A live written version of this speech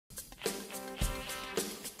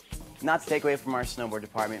not to take away from our snowboard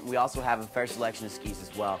department, we also have a fair selection of skis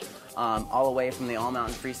as well. All the way from the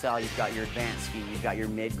all-mountain freestyle, you've got your advanced ski, you've got your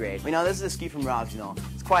mid-grade. You know, this is a ski from Rossignol.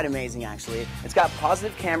 It's quite amazing, actually. It's got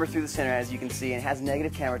positive camber through the center, as you can see, and it has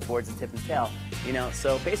negative camber towards the tip and tail. You know,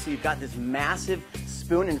 so basically you've got this massive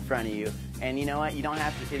spoon in front of you, and you know what? You don't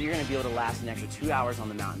have to. You're going to be able to last an extra 2 hours on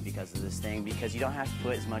the mountain because of this thing, because you don't have to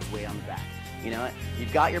put as much weight on the back. You know what?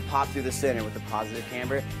 You've got your pop through the center with the positive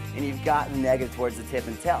camber, and you've got the negative towards the tip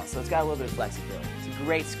and tail. So it's got a little bit of flexibility. It's a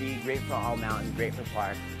great ski, great for all mountain, great for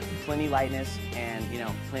park, plenty lightness, and you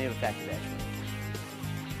know, plenty of effective edge.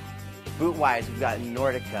 Boot-wise, we've got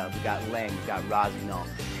Nordica, we've got Lang, we've got Rossignol.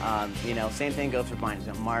 You know, same thing goes for bindings,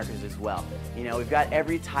 we've got markers as well. You know, we've got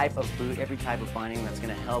every type of boot, every type of binding that's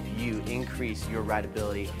going to help you increase your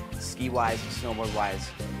rideability, ski-wise,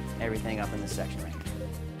 snowboard-wise, everything up in this section right here.